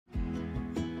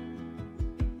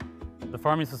The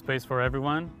farm is a space for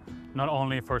everyone, not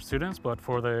only for students, but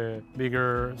for the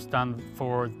bigger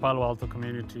Stanford Palo Alto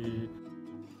community.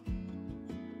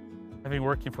 I've been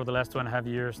working for the last 2.5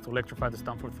 years to electrify the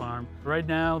Stanford farm. Right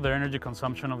now, the energy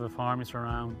consumption of the farm is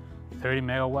around 30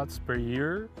 megawatts per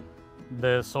year.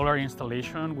 The solar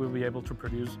installation will be able to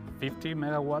produce 50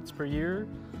 megawatts per year.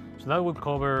 So that will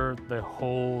cover the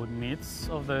whole needs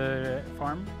of the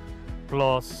farm,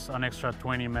 plus an extra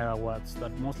 20 megawatts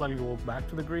that most likely will go back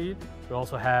to the grid. We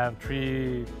also have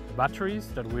 3 batteries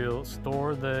that will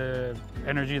store the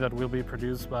energy that will be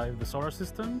produced by the solar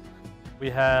system. We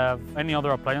have any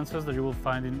other appliances that you will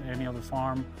find in any other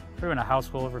farm, or in a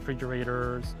household,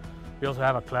 refrigerators. We also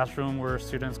have a classroom where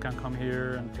students can come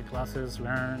here and take classes,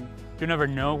 learn. You never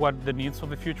know what the needs of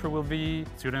the future will be.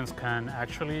 Students can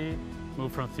actually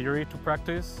move from theory to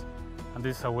practice. And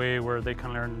this is a way where they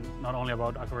can learn not only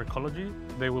about agroecology,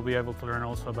 they will be able to learn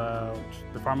also about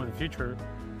the farm of the future,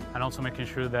 and also making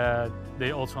sure that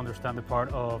they also understand the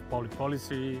part of public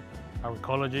policy,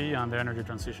 agroecology, and the energy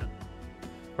transition.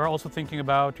 We're also thinking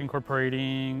about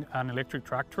incorporating an electric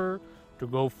tractor to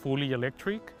go fully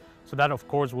electric. So that, of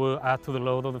course, will add to the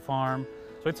load of the farm.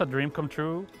 So it's a dream come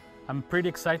true. I'm pretty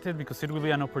excited because it will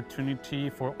be an opportunity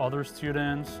for other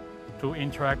students to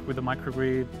interact with the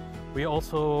microgrid. We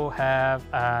also have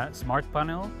a smart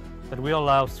panel that will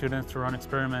allow students to run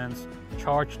experiments,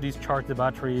 charge, discharge the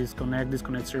batteries, connect,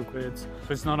 disconnect circuits.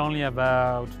 So it's not only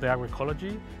about the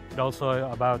agroecology, but also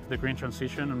about the green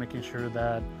transition and making sure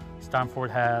that Stanford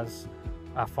has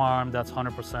a farm that's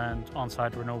 100%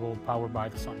 on-site renewable powered by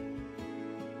the sun.